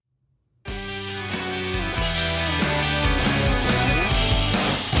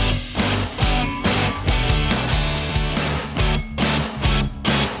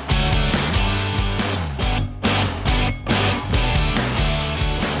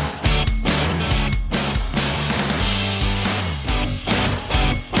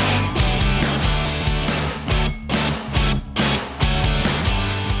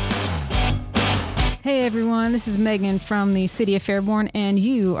everyone. This is Megan from the City of Fairborn, and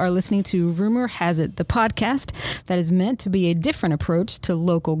you are listening to Rumor Has It, the podcast that is meant to be a different approach to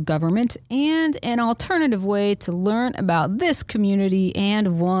local government and an alternative way to learn about this community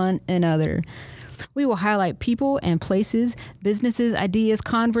and one another. We will highlight people and places, businesses, ideas,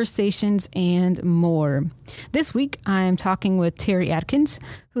 conversations, and more. This week, I am talking with Terry Adkins,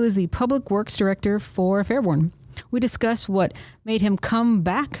 who is the Public Works Director for Fairborn. We discussed what made him come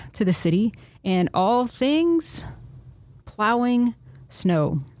back to the city and all things plowing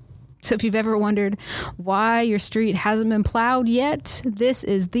snow. So if you've ever wondered why your street hasn't been plowed yet, this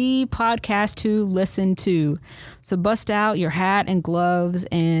is the podcast to listen to. So bust out your hat and gloves,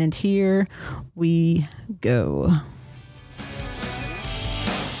 and here we go.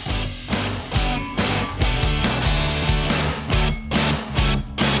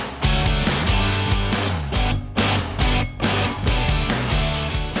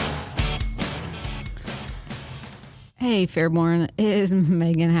 Hey, Fairborn, it is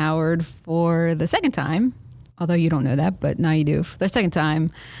Megan Howard for the second time, although you don't know that, but now you do. For the second time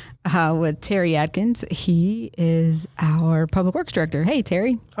with Terry Adkins. He is our Public Works Director. Hey,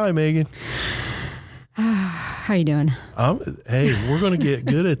 Terry. Hi, Megan. How you doing? Hey, we're going to get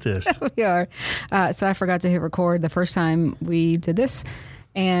good at this. We are. So I forgot to hit record the first time we did this,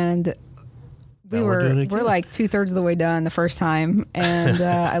 and we're like 2/3 of the way done the first time, and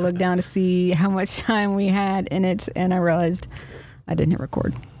I looked down to see how much time we had in it, and I realized I didn't hit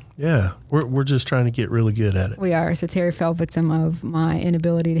record. Yeah, we're just trying to get really good at it. We are. So Terry fell victim of my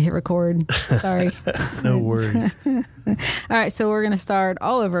inability to hit record. Sorry. No worries. All right, so we're going to start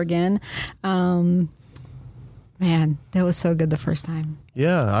all over again. Man, that was so good the first time.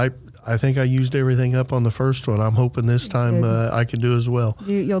 Yeah, I think I used everything up on the first one. I'm hoping this time I can do as well.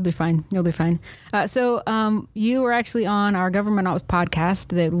 You'll do fine. You'll do fine. So you were actually on our Government Ops podcast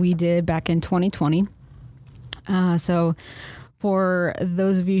that we did back in 2020. So for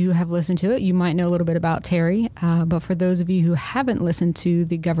those of you who have listened to it, you might know a little bit about Terry. But for those of you who haven't listened to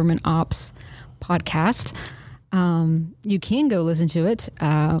the Government Ops podcast, you can go listen to it.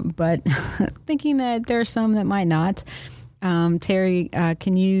 But thinking that there are some that might not. Terry,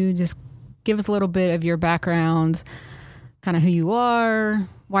 can you just give us a little bit of your background, kind of who you are,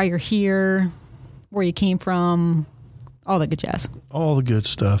 why you're here, where you came from, all the good jazz. All the good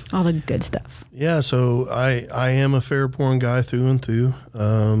stuff. All the good stuff. Yeah, so I am a Fairborn guy through and through.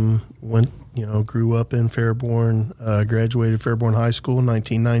 Grew up in Fairborn, graduated Fairborn High School in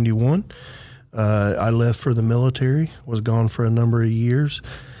 1991. I left for the military, was gone for a number of years.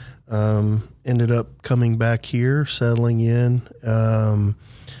 Ended up coming back here, settling in.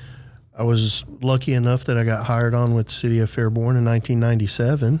 I was lucky enough that I got hired on with the City of Fairborn in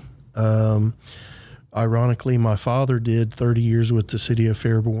 1997. Ironically, my father did 30 years with the City of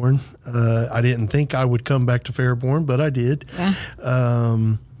Fairborn. I didn't think I would come back to Fairborn, but I did. Yeah.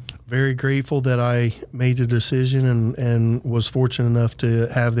 Very grateful that I made a decision and was fortunate enough to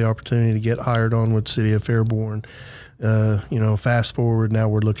have the opportunity to get hired on with the City of Fairborn. Fast forward, now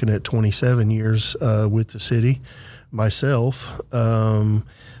we're looking at 27 years with the city, myself,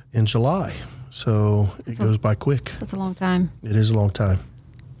 in July. So it goes by quick. That's a long time. It is a long time.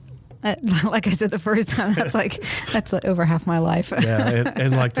 Like I said the first time, that's like over half my life. Yeah,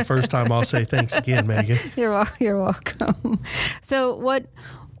 and like the first time, I'll say thanks again, Megan. You're welcome. So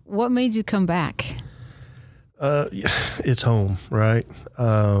what made you come back? It's home, right?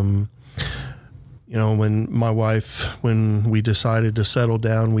 When we decided to settle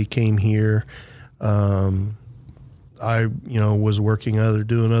down, we came here. I was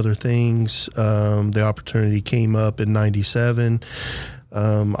doing other things. The opportunity came up in 97.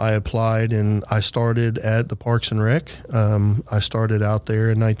 I applied and I started at the Parks and Rec. I started out there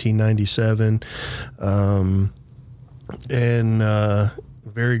in 1997.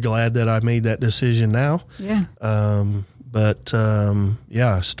 Very glad that I made that decision now. Yeah. I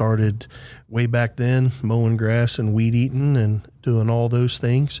started way back then mowing grass and weed eating and doing all those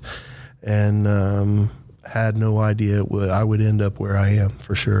things, and had no idea I would end up where I am,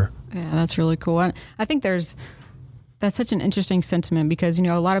 for sure. Yeah, that's really cool. I think that's such an interesting sentiment because,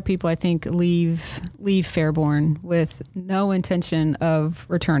 a lot of people, I think, leave Fairborn with no intention of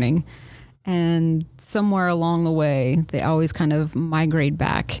returning. And somewhere along the way, they always kind of migrate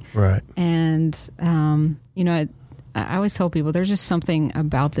back. Right. And, I always tell people there's just something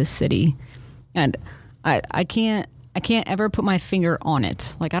about this city, and I can't ever put my finger on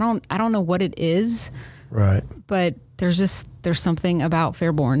it. Like I don't know what it is. Right. But there's something about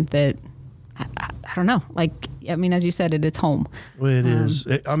Fairborn that I don't know. Like, I mean, as you said, it's home. Well, it is.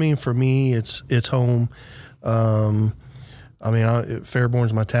 For me, it's home. I mean,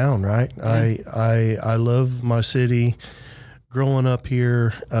 Fairborn's my town, right? Yeah. I love my city. Growing up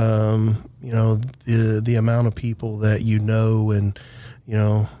here, the amount of people that and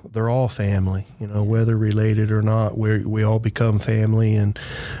they're all family. Whether related or not, we all become family. And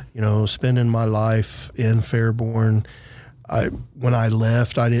spending my life in Fairborn, when I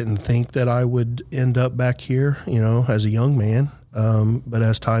left, I didn't think that I would end up back here. As a young man, but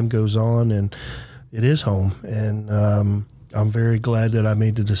as time goes on, and it is home, and I'm very glad that I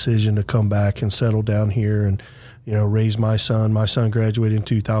made the decision to come back and settle down here and raise my son. My son graduated in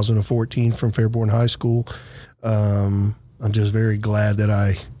 2014 from Fairborn High School. I'm just very glad that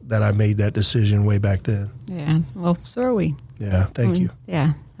I made that decision way back then. Yeah. Well, so are we. Yeah. Thank you.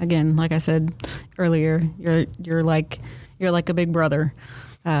 Yeah. Again, like I said earlier, you're like a big brother,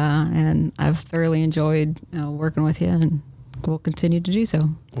 and I've thoroughly enjoyed working with you, and we'll continue to do so.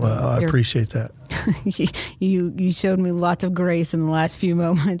 Well, I appreciate that. You showed me lots of grace in the last few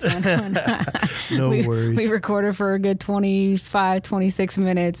moments. No worries. We recorded for a good 25, 26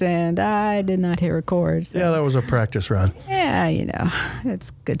 minutes, and I did not hit record. So. Yeah, that was a practice run. Yeah,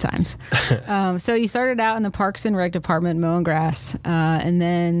 it's good times. So you started out in the Parks and Rec Department mowing grass, and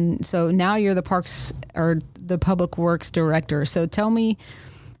then so now you're the Parks or the Public Works Director. So tell me,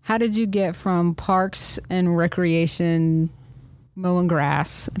 how did you get from Parks and Recreation mowing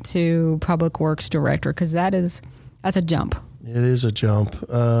grass to Public Works Director? Because that's a jump. It is a jump.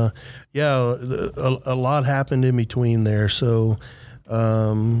 A lot happened in between there. So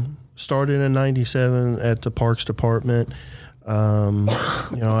started in 97 at the Parks Department.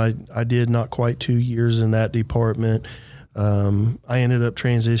 I did not quite 2 years in that department. I ended up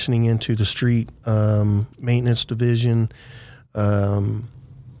transitioning into the street maintenance division.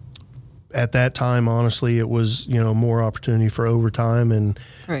 At that time, honestly, it was, more opportunity for overtime and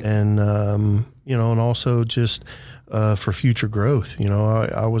also just for future growth.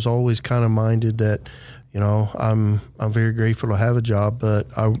 I was always kind of minded that, I'm very grateful to have a job, but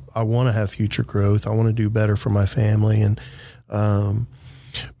I want to have future growth. I want to do better for my family, and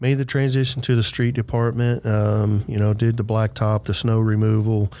made the transition to the street department. Did the blacktop, the snow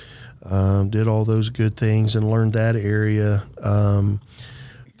removal, did all those good things and learned that area.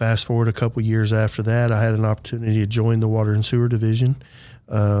 Fast forward a couple years after that, I had an opportunity to join the Water and Sewer Division.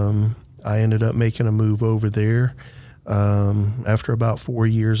 I ended up making a move over there. After about 4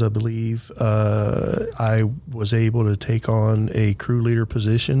 years, I believe, I was able to take on a crew leader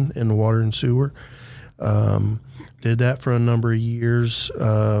position in the Water and Sewer. Did that for a number of years.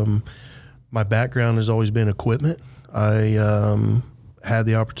 My background has always been equipment. I had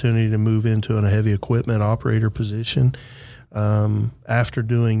the opportunity to move into a heavy equipment operator position. After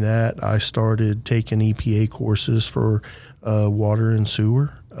doing that, I started taking EPA courses for water and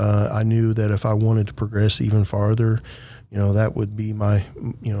sewer. I knew that if I wanted to progress even farther, that would be my,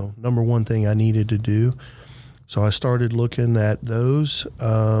 number one thing I needed to do. So I started looking at those.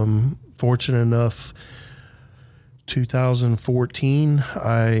 Fortunate enough, 2014,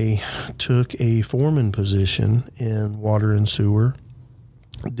 I took a foreman position in water and sewer.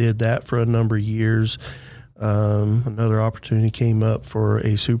 Did that for a number of years. Another opportunity came up for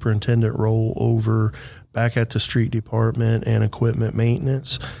a superintendent role over back at the street department and equipment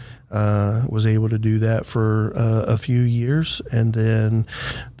maintenance. Was able to do that for a few years, and then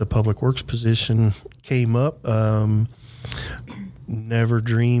the public works position came up. Never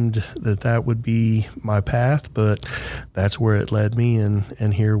dreamed that would be my path, but that's where it led me,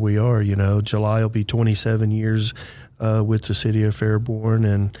 and here we are. July will be 27 years with the city of Fairborn,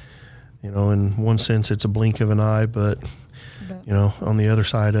 and in one sense, it's a blink of an eye, but on the other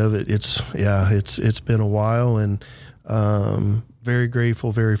side of it, it's been a while, and very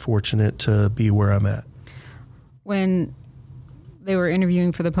grateful, very fortunate to be where I'm at. When they were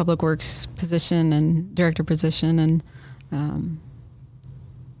interviewing for the public works position and director position, and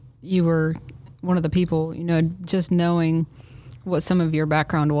you were one of the people, just knowing what some of your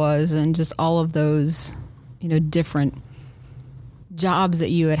background was and just all of those, different jobs that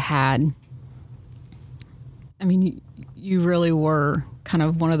you had. I mean, you really were kind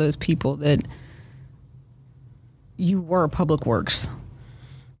of one of those people that you were public works,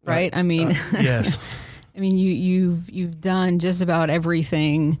 right? I mean, yes. I mean, you've done just about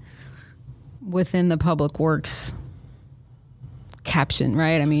everything within the public works caption,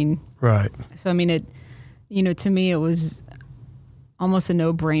 right? I mean, right. So, I mean, it, to me, it was almost a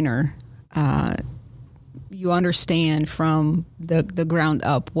no-brainer. You understand from the ground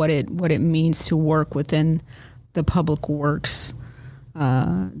up what it means to work within the public works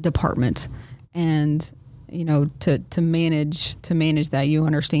department, and to manage that. You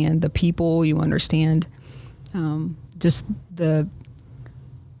understand the people, you understand just the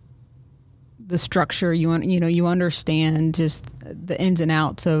structure. You understand just the ins and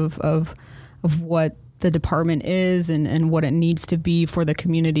outs of what the department is and what it needs to be for the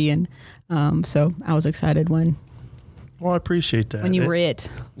community. And so I was excited when Well, I appreciate that. When you were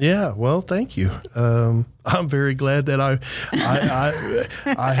it. Yeah. Well, thank you. I'm very glad that I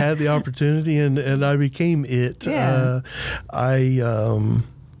had the opportunity and I became it. Yeah.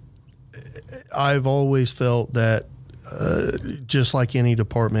 I've always felt that just like any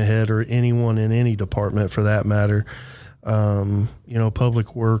department head or anyone in any department for that matter,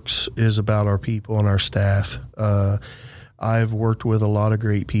 Public Works is about our people and our staff. I've worked with a lot of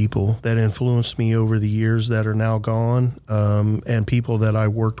great people that influenced me over the years that are now gone, and people that I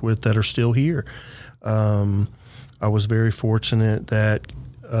worked with that are still here. I was very fortunate that,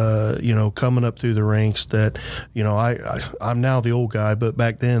 coming up through the ranks that, I'm now the old guy, but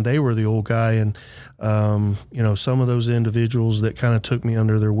back then they were the old guy. And, some of those individuals that kind of took me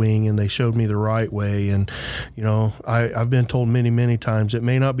under their wing and they showed me the right way. And, I've been told many, many times it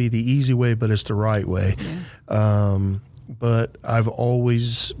may not be the easy way, but it's the right way. Yeah. But I've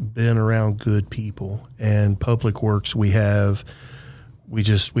always been around good people, and Public Works, we have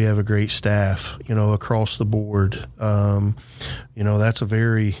a great staff, across the board. That's a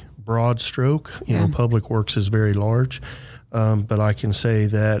very broad stroke. Public Works is very large. But I can say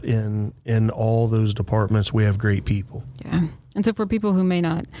that in all those departments, we have great people. Yeah. And so for people who may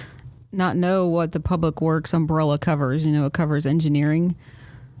not know what the Public Works umbrella covers, it covers engineering,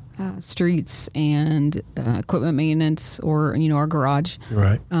 streets, and equipment maintenance, or our garage,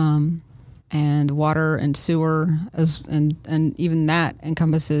 right? And water and sewer, and even that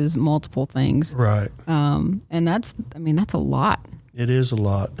encompasses multiple things, right? And that's a lot. It is a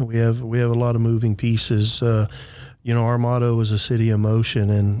lot. We have a lot of moving pieces. Our motto is a city in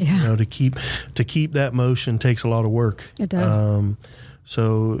motion, and to keep that motion takes a lot of work. It does.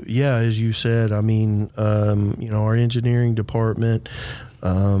 So yeah, as you said, our engineering department,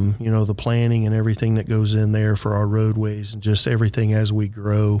 the planning and everything that goes in there for our roadways and just everything as we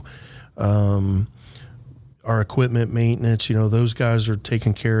grow, our equipment maintenance, those guys are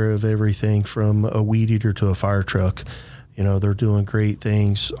taking care of everything from a weed eater to a fire truck. They're doing great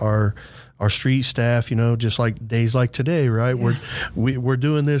things. Our street staff, just like days like today, right? Yeah. We're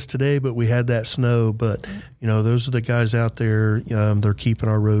doing this today, but we had that snow. But those are the guys out there. They're keeping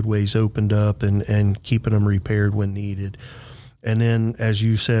our roadways opened up and keeping them repaired when needed. And then, as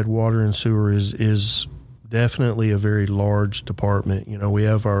you said, water and sewer is definitely a very large department. We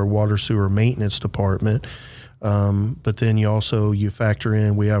have our water sewer maintenance department, but then you factor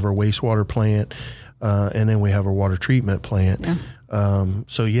in we have our wastewater plant, and then we have our water treatment plant.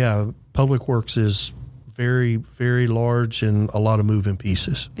 Yeah. Public Works is very, very large and a lot of moving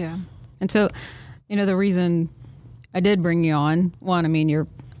pieces. Yeah. And so, the reason I did bring you on, you're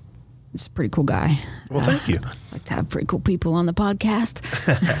just a pretty cool guy. Well, thank you. I like to have pretty cool people on the podcast.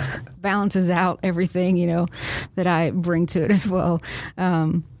 Balances out everything, that I bring to it as well.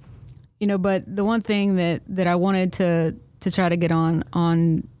 But the one thing that I wanted to try to get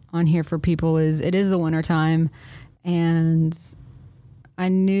on here for people is it is the wintertime, and I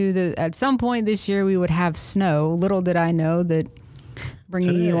knew that at some point this year we would have snow. Little did I know that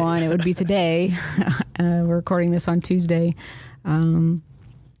bringing you on, it would be today. We're recording this on Tuesday.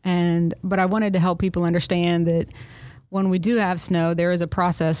 But I wanted to help people understand that when we do have snow, there is a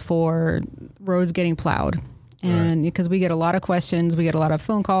process for roads getting plowed. And because we get a lot of questions, we get a lot of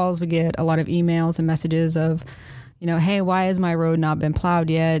phone calls, we get a lot of emails and messages of, hey, why has my road not been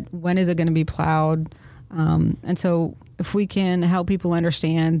plowed yet? When is it going to be plowed? And so if we can help people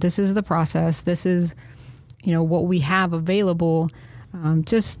understand this is the process, this is, what we have available,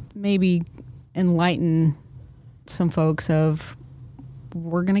 just maybe enlighten some folks of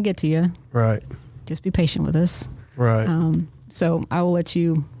we're going to get to you. Right. Just be patient with us. Right. So I will let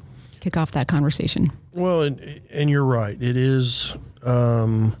you kick off that conversation. Well, and you're right. It is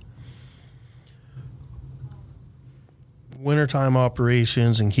wintertime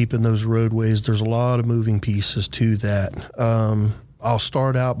operations and keeping those roadways. There's a lot of moving pieces to that. I'll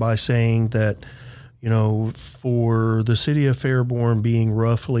start out by saying that, for the city of Fairborn being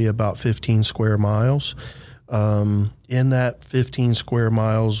roughly about 15 square miles, in that 15 square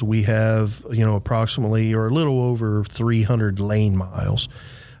miles, we have, approximately or a little over 300 lane miles.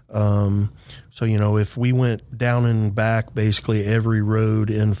 So, if we went down and back basically every road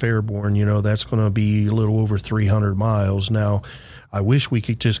in Fairborn, that's going to be a little over 300 miles. Now, I wish we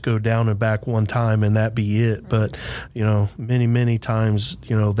could just go down and back one time and that be it. But, many, many times,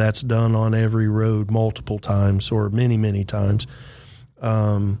 that's done on every road multiple times or many, many times.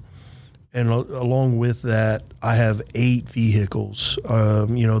 And along with that, I have 8 vehicles,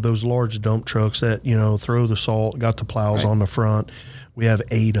 those large dump trucks that, throw the salt, got the plows on the front. We have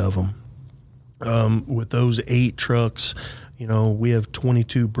 8 of them. With those 8 trucks, we have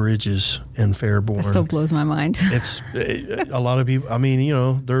 22 bridges in Fairborn. That still blows my mind. It's a lot of people. I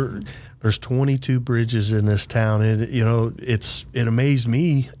mean, there's 22 bridges in this town, and it amazed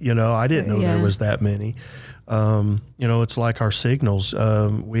me. I didn't know there was that many. It's like our signals.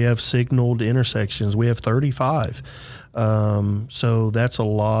 We have signaled intersections. We have 35. So that's a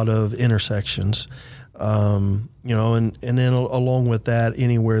lot of intersections. And then along with that,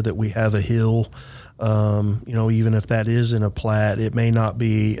 anywhere that we have a hill, even if that is in a plat, it may not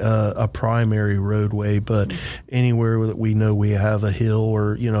be a primary roadway, but anywhere that we know we have a hill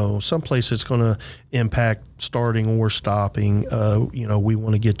or, someplace that's going to impact starting or stopping, we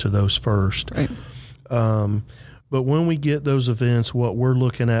want to get to those first. Right. But when we get those events, what we're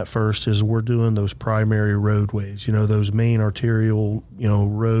looking at first is we're doing those primary roadways, those main arterial,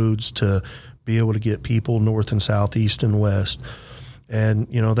 roads to be able to get people north and south, east and west. And,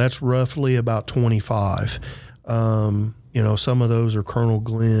 that's roughly about 25. Some of those are Colonel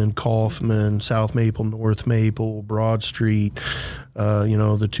Glenn, Kaufman, South Maple, North Maple, Broad Street,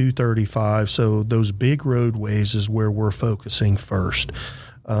 the 235. So those big roadways is where we're focusing first.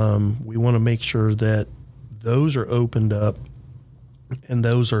 We want to make sure that those are opened up and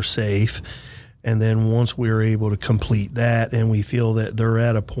those are safe. And then once we're able to complete that and we feel that they're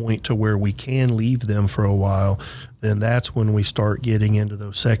at a point to where we can leave them for a while, then that's when we start getting into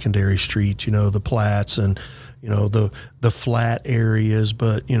those secondary streets, the plats and, the flat areas,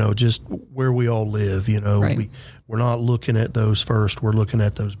 but, just where we all live, Right. we're not looking at those first. We're looking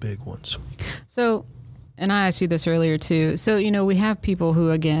at those big ones. So, and I asked you this earlier too. So, we have people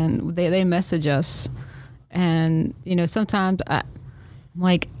who, again, they message us and, sometimes I'm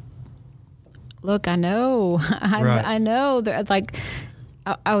like, look, I know, I know. Like,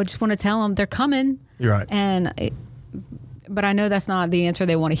 I would just want to tell them they're coming. You're right. But I know that's not the answer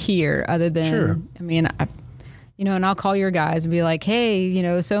they want to hear. Other than, sure. I mean, and I'll call your guys and be like,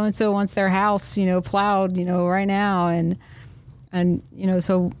 hey, so and so wants their house, plowed, right now, and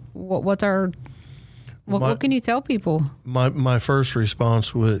so what can you tell people? My first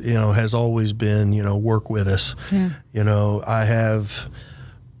response would, has always been, work with us. Yeah. I have.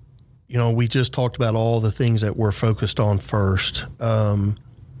 We just talked about all the things that we're focused on first,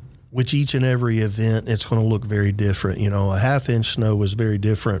 which each and every event, it's going to look very different. A half-inch snow is very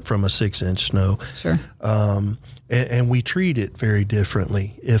different from a 6-inch snow. Sure. And we treat it very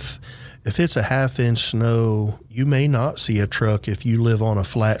differently. If it's a half-inch snow, you may not see a truck if you live on a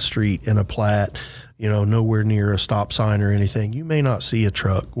flat street in a plat, nowhere near a stop sign or anything. You may not see a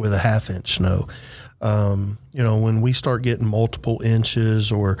truck with a half-inch snow. When we start getting multiple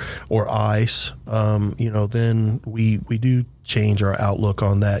inches or ice, then we do change our outlook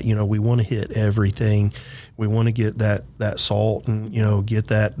on that. We want to hit everything. We want to get that salt and, get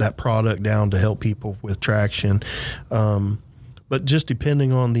that product down to help people with traction. But just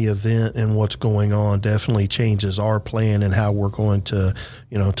depending on the event and what's going on definitely changes our plan and how we're going to,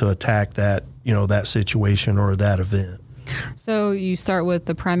 to attack that, that situation or that event. So you start with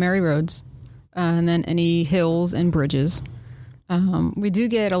the primary roads. And then any hills and bridges. We do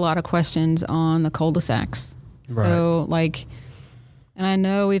get a lot of questions on the cul-de-sacs. Right. So and I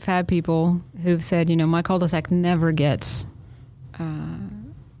know we've had people who've said, my cul-de-sac never gets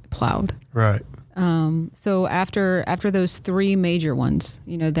plowed. Right. So after those 3 major ones,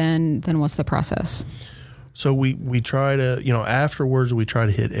 then what's the process? So we try to, afterwards we try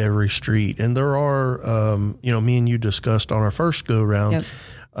to hit every street. And there are, me and you discussed on our first go round,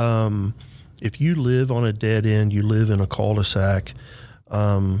 yep. If you live on a dead end, you live in a cul-de-sac,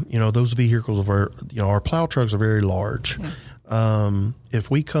 those vehicles our plow trucks are very large. Yeah.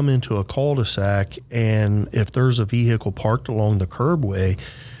 If we come into a cul-de-sac and if there's a vehicle parked along the curbway,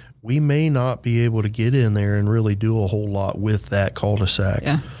 we may not be able to get in there and really do a whole lot with that cul-de-sac.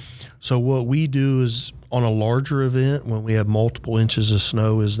 Yeah. So what we do is on a larger event, when we have multiple inches of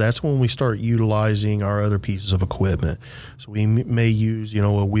snow, is that's when we start utilizing our other pieces of equipment. So we may use,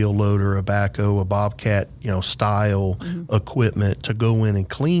 a wheel loader, a backhoe, a bobcat, style equipment to go in and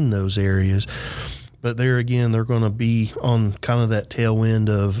clean those areas. But there again, they're going to be on kind of that tail end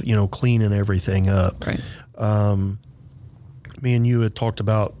of, cleaning everything up. Right. Me and you had talked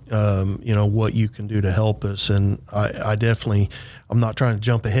about, what you can do to help us. And I definitely, I'm not trying to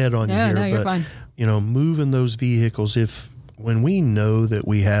jump ahead on you here, no, you're but fine. Moving those vehicles, when we know that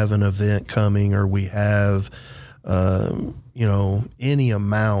we have an event coming or we have, any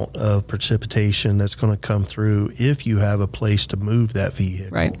amount of precipitation that's going to come through, if you have a place to move that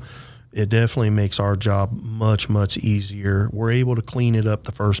vehicle, right. it definitely makes our job much, much easier. We're able to clean it up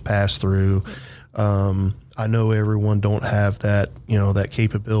the first pass through. I know everyone don't have that, that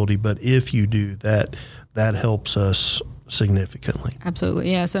capability, but if you do, that helps us significantly.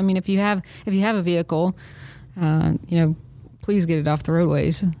 Absolutely. Yeah. So, I mean, if you have a vehicle, please get it off the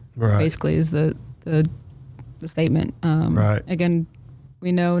roadways. Right. Basically is the statement. Right. Again,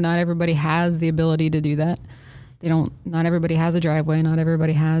 we know not everybody has the ability to do that. Not everybody has a driveway. Not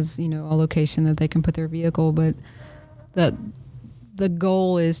everybody has, a location that they can put their vehicle, but the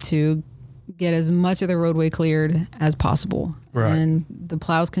goal is to get as much of the roadway cleared as possible. Right. And the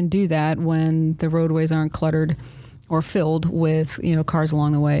plows can do that when the roadways aren't cluttered or filled with, cars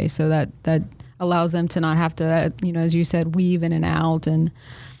along the way. So that allows them to not have to, as you said, weave in and out, and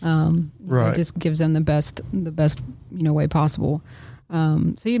right. It just gives them the best, way possible.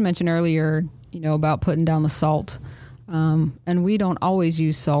 So you mentioned earlier, about putting down the salt, and we don't always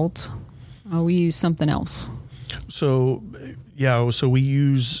use salt. We use something else. So, so we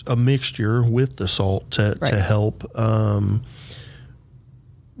use a mixture with the salt to help.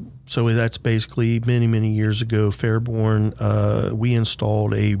 So that's basically many, many years ago, Fairborn, we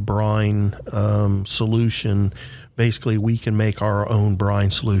installed a brine solution. Basically, we can make our own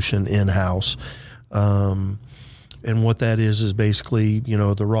brine solution in-house. And what that is basically,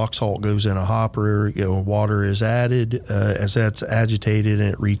 the rock salt goes in a hopper, water is added. As that's agitated and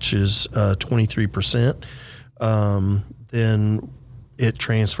it reaches 23%, then it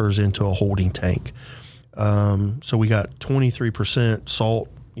transfers into a holding tank. So we got 23% salt,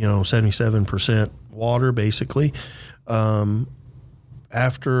 77% water, basically.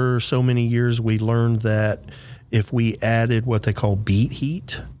 After so many years, we learned that if we added what they call beet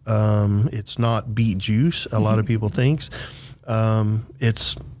heat, it's not beet juice. A lot of people think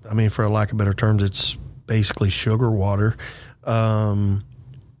it's, for lack of better terms, it's basically sugar water.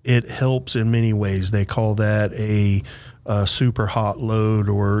 It helps in many ways. They call that a super hot load,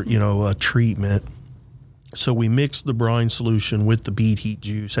 or, a treatment. So we mix the brine solution with the beet heat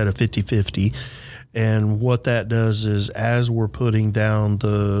juice at a 50-50. And what that does is, as we're putting down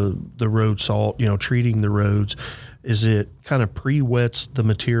the road salt, treating the roads, is it kind of pre-wets the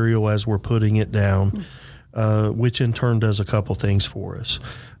material as we're putting it down, which in turn does a couple things for us.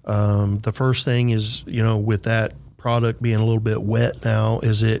 The first thing is, with that product being a little bit wet now,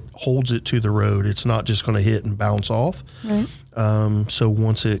 is it holds it to the road. It's not just going to hit and bounce off. Right. So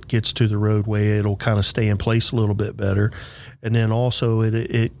once it gets to the roadway, it'll kind of stay in place a little bit better. And then also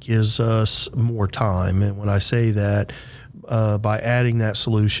it gives us more time. And when I say that, by adding that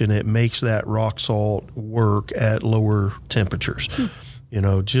solution, it makes that rock salt work at lower temperatures.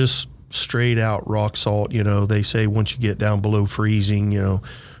 Just straight out rock salt, they say once you get down below freezing,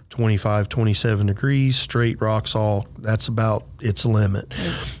 25, 27 degrees, straight rock salt, that's about its limit.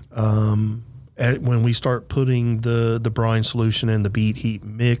 When we start putting the brine solution and the beet heat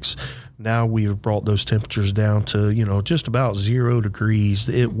mix, now we've brought those temperatures down to, just about 0 degrees.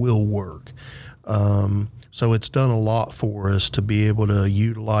 It will work. So it's done a lot for us to be able to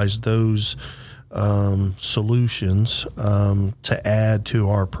utilize those solutions to add to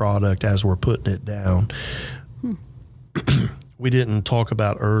our product as we're putting it down. We didn't talk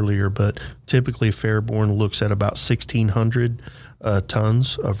about earlier, but typically Fairborn looks at about 1,600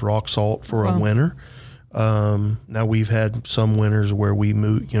 tons of rock salt for a winter. Now we've had some winters where we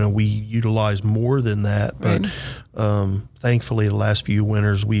utilize more than that, but thankfully the last few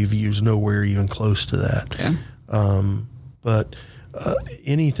winters we've used nowhere even close to that. Yeah. But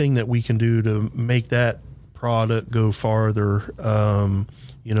anything that we can do to make that product go farther,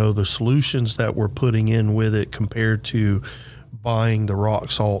 the solutions that we're putting in with it compared to buying the rock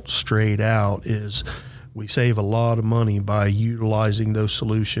salt straight out, is we save a lot of money by utilizing those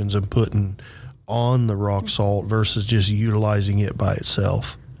solutions and putting on the rock salt versus just utilizing it by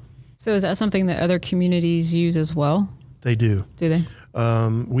itself. So is that something that other communities use as well? They do. Do they?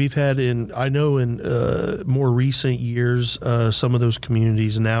 We've had in more recent years, some of those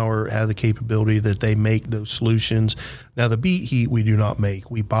communities now have the capability that they make those solutions. Now the beet heat we do not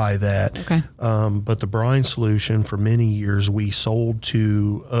make; we buy that. Okay. But the brine solution, for many years, we sold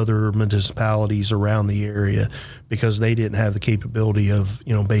to other municipalities around the area because they didn't have the capability of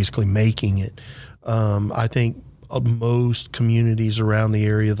basically making it. I think most communities around the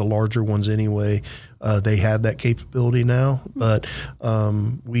area, the larger ones anyway, they have that capability now, but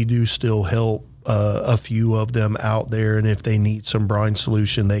we do still help a few of them out there. And if they need some brine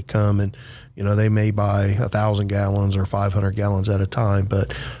solution, they come and, they may buy 1,000 gallons or 500 gallons at a time.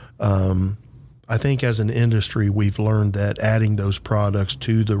 But I think as an industry, we've learned that adding those products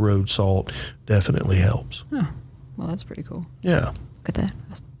to the road salt definitely helps. Oh, well, that's pretty cool. Yeah. Look at that.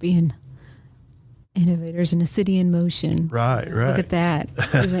 Us being Innovators in a city in motion. Right. Look at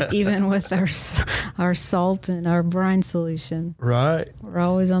that. Even with our salt and our brine solution. Right. We're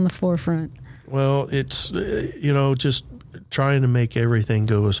always on the forefront. Well, it's, just trying to make everything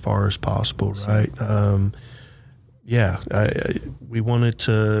go as far as possible, right? We want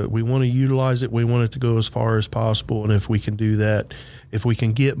to utilize it. We want it to go as far as possible. And if we can do that, if we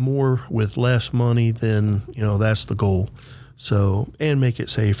can get more with less money, then, that's the goal. So, and make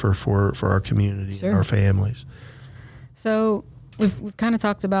it safer for our community and our families. So we've kind of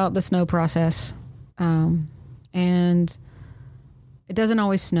talked about the snow process, and it doesn't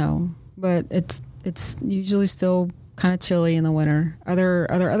always snow, but it's usually still kind of chilly in the winter. Are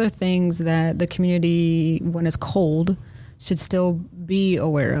there other things that the community, when it's cold, should still be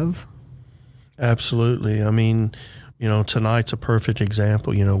aware of? Absolutely. I mean, tonight's a perfect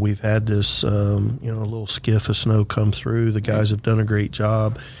example. We've had this, little skiff of snow come through. The guys have done a great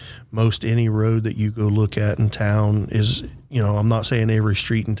job. Most any road that you go look at in town is, I'm not saying every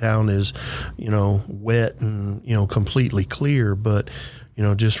street in town is, wet and, completely clear, but,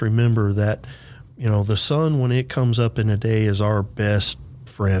 just remember that, the sun, when it comes up in the day, is our best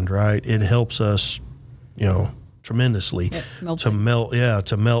friend, right? It helps us, tremendously to melt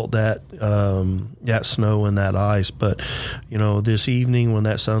that that snow and that ice. But this evening when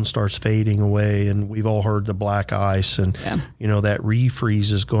that sun starts fading away, and we've all heard the black ice, and that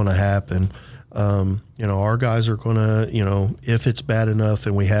refreeze is going to happen. Our guys are going to, if it's bad enough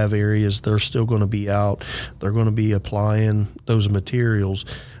and we have areas, they're still going to be out. They're going to be applying those materials.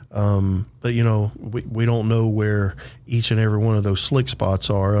 But we don't know where each and every one of those slick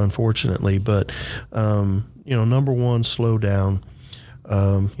spots are, unfortunately. But number one, slow down.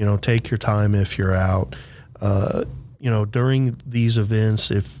 Take your time if you're out. During these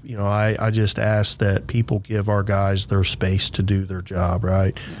events, if I just ask that people give our guys their space to do their job,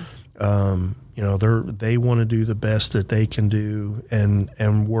 right? They want to do the best that they can do,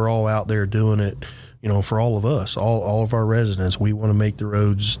 and we're all out there doing it. For all of us, all of our residents, we want to make the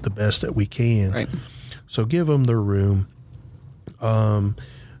roads the best that we can. Right. So give them their room.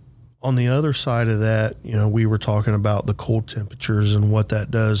 On the other side of that, we were talking about the cold temperatures and what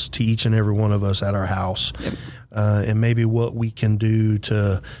that does to each and every one of us at our house. Yep. And maybe what we can do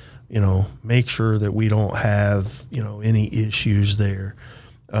to, make sure that we don't have, any issues there.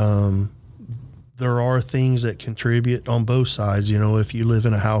 There are things that contribute on both sides. If you live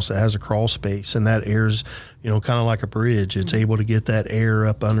in a house that has a crawl space and that air's, kind of like a bridge, it's able to get that air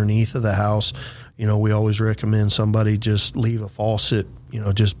up underneath of the house. We always recommend somebody just leave a faucet,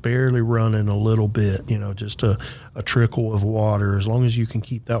 just barely running a little bit, just a trickle of water. As long as you can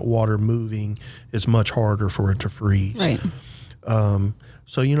keep that water moving, it's much harder for it to freeze. Right.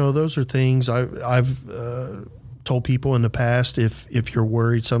 So, those are things I've told people in the past, if you're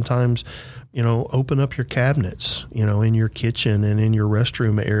worried sometimes, open up your cabinets, in your kitchen and in your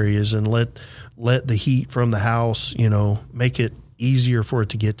restroom areas, and let the heat from the house, make it easier for it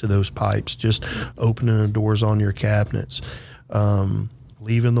to get to those pipes. Just opening the doors on your cabinets,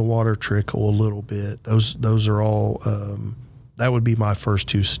 leaving the water trickle a little bit. Those are all, that would be my first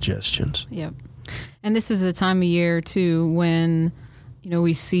two suggestions. Yep. And this is the time of year too, when,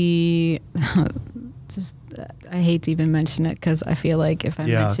 we see just, I hate to even mention it, because I feel like if I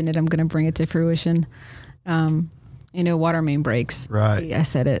mention it, I'm going to bring it to fruition. Water main breaks. Right. See, I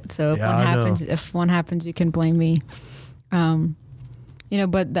said it. So if one happens, you can blame me.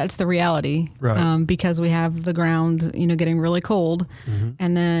 But that's the reality. Right. Because we have the ground, getting really cold. Mm-hmm.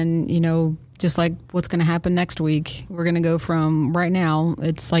 And then, just like what's going to happen next week, we're going to go from right now,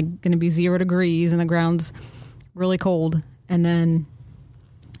 it's like going to be 0 degrees and the ground's really cold. And then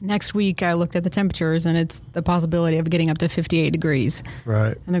next week I looked at the temperatures and it's the possibility of getting up to 58 degrees.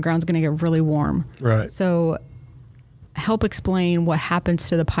 Right. And the ground's going to get really warm. Right. So help explain what happens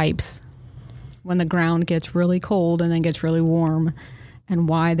to the pipes when the ground gets really cold and then gets really warm, and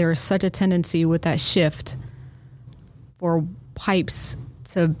why there's such a tendency with that shift for pipes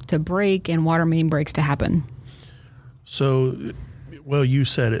to break and water main breaks to happen. So, well, you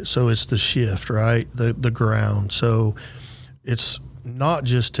said it. So it's the shift, right? The ground. So it's not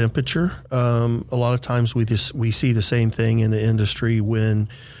just temperature. A lot of times we see the same thing in the industry when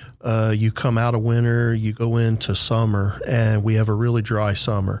you come out of winter, you go into summer, and we have a really dry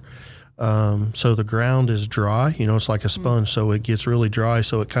summer. So the ground is dry, it's like a sponge. So it gets really dry.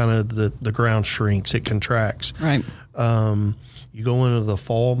 So it kind of, the ground shrinks, it contracts. Right. You go into the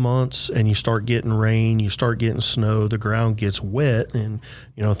fall months and you start getting rain, you start getting snow, the ground gets wet, and,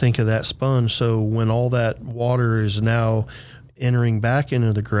 think of that sponge. So when all that water is now entering back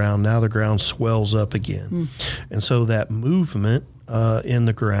into the ground, now the ground swells up again. And so that movement in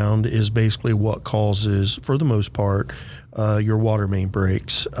the ground is basically what causes, for the most part, your water main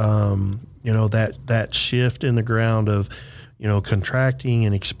breaks. That shift in the ground of, contracting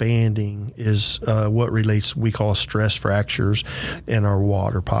and expanding is what we call stress fractures in our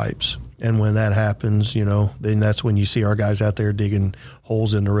water pipes. And when that happens, then that's when you see our guys out there digging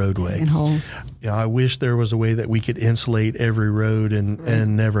holes in the roadway. Digging holes. I wish there was a way that we could insulate every road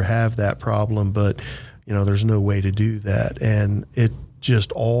and never have that problem, but there's no way to do that. And it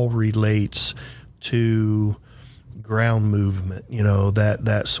just all relates to ground movement.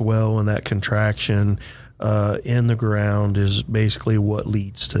 That swell and that contraction in the ground is basically what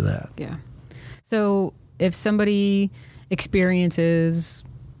leads to that. Yeah. So if somebody experiences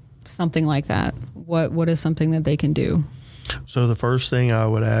something like that, what is something that they can do? So the first thing I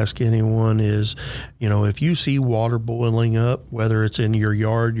would ask anyone is, if you see water boiling up, whether it's in your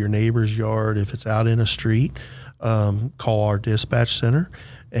yard, your neighbor's yard, if it's out in a street, call our dispatch center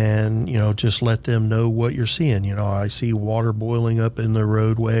and, just let them know what you're seeing. I see water boiling up in the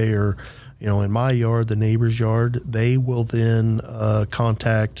roadway or, in my yard, the neighbor's yard. They will then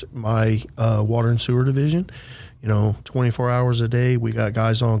contact my water and sewer division. 24 hours a day, we got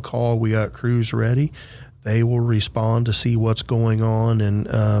guys on call, we got crews ready. They will respond to see what's going on and,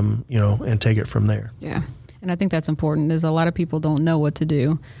 and take it from there. Yeah. And I think that's important is a lot of people don't know what to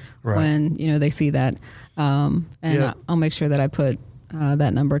do when, they see that. I'll make sure that I put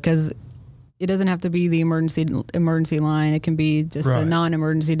that number because it doesn't have to be the emergency line. It can be just the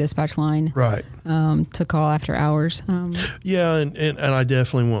non-emergency dispatch line to call after hours. And I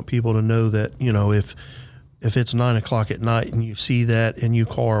definitely want people to know that, if it's 9:00 at night and you see that and you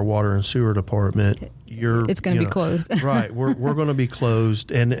call our water and sewer department, it's going to be closed. Right. We're going to be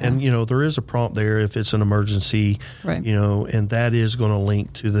closed. And there is a prompt there if it's an emergency, and that is going to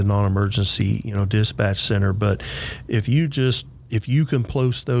link to the non-emergency, dispatch center. But if you can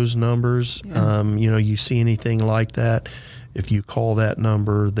post those numbers, you see anything like that, if you call that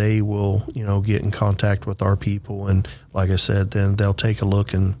number, they will, get in contact with our people. And like I said, then they'll take a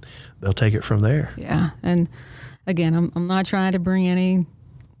look and they'll take it from there. Yeah. And again, I'm not trying to bring any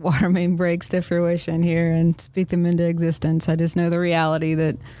water main breaks to fruition here and speak them into existence. I just know the reality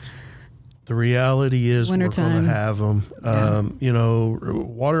is wintertime, we're going to have them.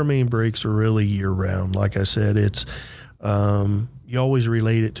 Water main breaks are really year round. Like I said, it's, you always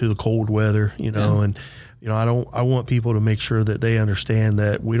relate it to the cold weather, and, I want people to make sure that they understand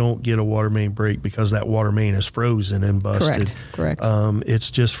that we don't get a water main break because that water main is frozen and busted. Correct. It's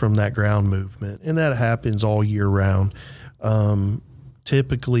just from that ground movement, and that happens all year round.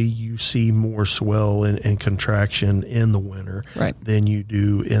 Typically, you see more swell and contraction in the winter than you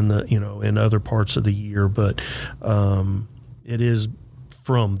do in the in other parts of the year, but it is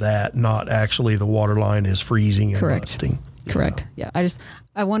from that, not actually the water line is freezing and busting. Correct. Yeah.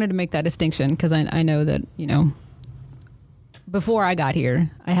 I wanted to make that distinction because I know that, before I got here,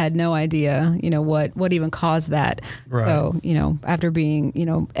 I had no idea, what even caused that. Right. So, after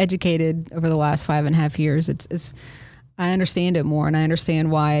being, educated over the last 5.5 years, it's I understand it more and I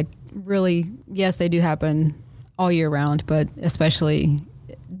understand why really, yes, they do happen all year round, but especially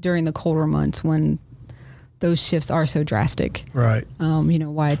during the colder months when those shifts are so drastic. Right.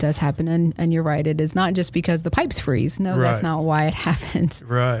 Why it does happen. And you're right. It is not just because the pipes freeze. No, that's not why it happens.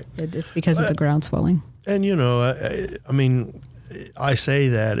 Right. It's because of the ground swelling. And, I say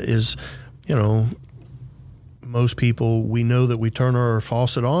that is, most people, we know that we turn our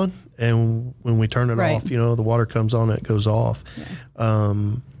faucet on and when we turn it off, the water comes on and it goes off. Yeah.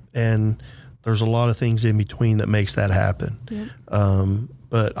 And there's a lot of things in between that makes that happen. Yep.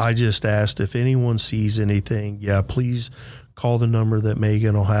 But I just asked if anyone sees anything, please call the number that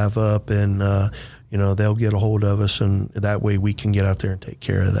Megan will have up and, they'll get a hold of us and that way we can get out there and take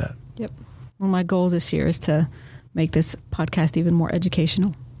care of that. Yep. One of my goals this year is to make this podcast even more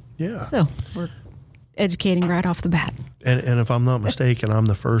educational. Yeah. So we're educating right off the bat. And if I'm not mistaken, I'm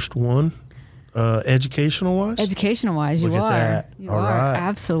the first one. Educational wise? Educational wise, you are. That. You are. Right.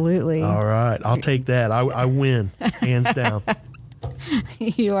 Absolutely. All right. I'll take that. I win, hands down.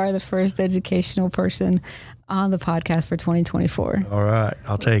 You are the first educational person on the podcast for 2024. All right.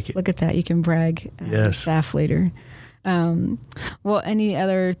 I'll take it. Look at that. You can brag as staff leader. Well, any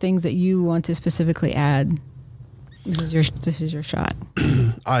other things that you want to specifically add? This is your shot.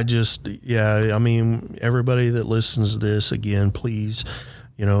 Everybody that listens to this, again, please,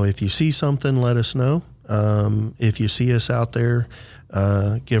 if you see something, let us know. If you see us out there,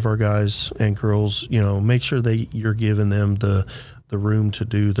 give our guys and girls, make sure that you're giving them the room to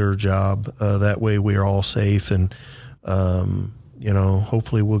do their job. That way we are all safe and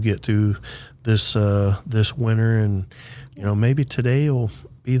hopefully we'll get through this winter, and maybe today will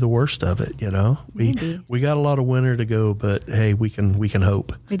be the worst of it. We got a lot of winter to go, but hey, we can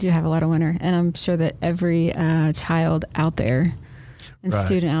hope. We do have a lot of winter, and I'm sure that every child out there and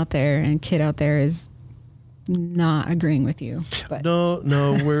student out there and kid out there is not agreeing with you. But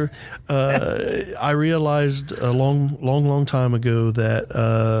no, we're I realized a long time ago that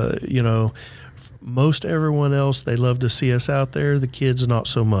most everyone else, they love to see us out there. The kids not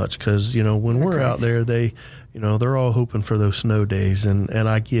so much, because when we're out there, they they're all hoping for those snow days, and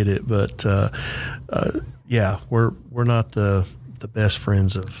I get it, but we're not the best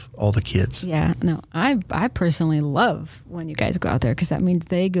friends of all the kids. Yeah, no, I personally love when you guys go out there, because that means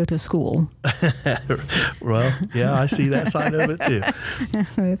they go to school. Well, yeah, I see that side of it too.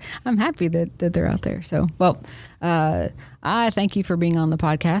 I'm happy that they're out there. So, I thank you for being on the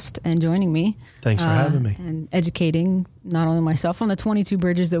podcast and joining me. Thanks for having me. And educating not only myself on the 22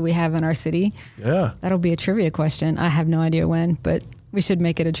 bridges that we have in our city. Yeah. That'll be a trivia question. I have no idea when, but we should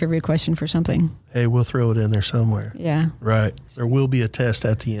make it a trivia question for something. Hey, we'll throw it in there somewhere. Yeah. Right. There will be a test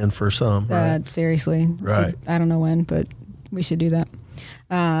at the end for some, right? Seriously. Right. I don't know when, but we should do that.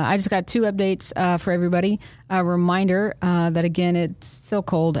 I just got 2 updates for everybody. A reminder that, again, it's so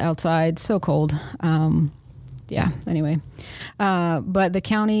cold outside, so cold. Anyway. But the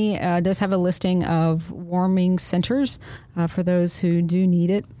county does have a listing of warming centers for those who do need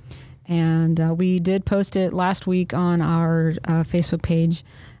it. And we did post it last week on our Facebook page,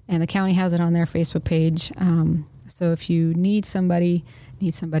 and the county has it on their Facebook page. So if you need somebody,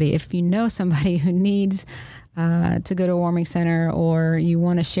 if you know somebody who needs to go to a warming center, or you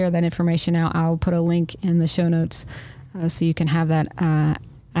want to share that information out, I'll put a link in the show notes so you can have that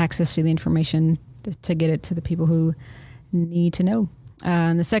access to the information to get it to the people who need to know.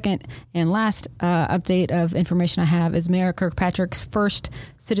 And the second and last update of information I have is Mayor Kirkpatrick's first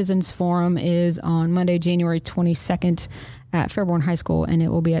Citizens Forum is on Monday, January 22nd at Fairborn High School, and it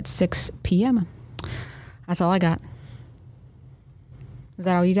will be at 6 p.m. That's all I got. Is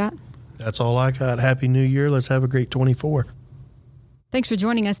that all you got? That's all I got. Happy New Year. Let's have a great 24. Thanks for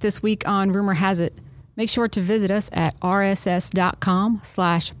joining us this week on Rumor Has It. Make sure to visit us at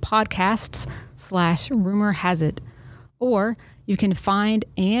rss.com/podcasts/rumorhasit. Or you can find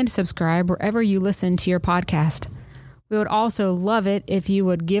and subscribe wherever you listen to your podcast. We would also love it if you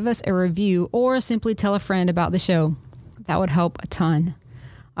would give us a review or simply tell a friend about the show. That would help a ton.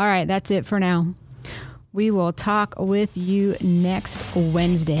 All right, that's it for now. We will talk with you next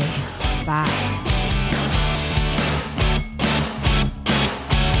Wednesday. Bye.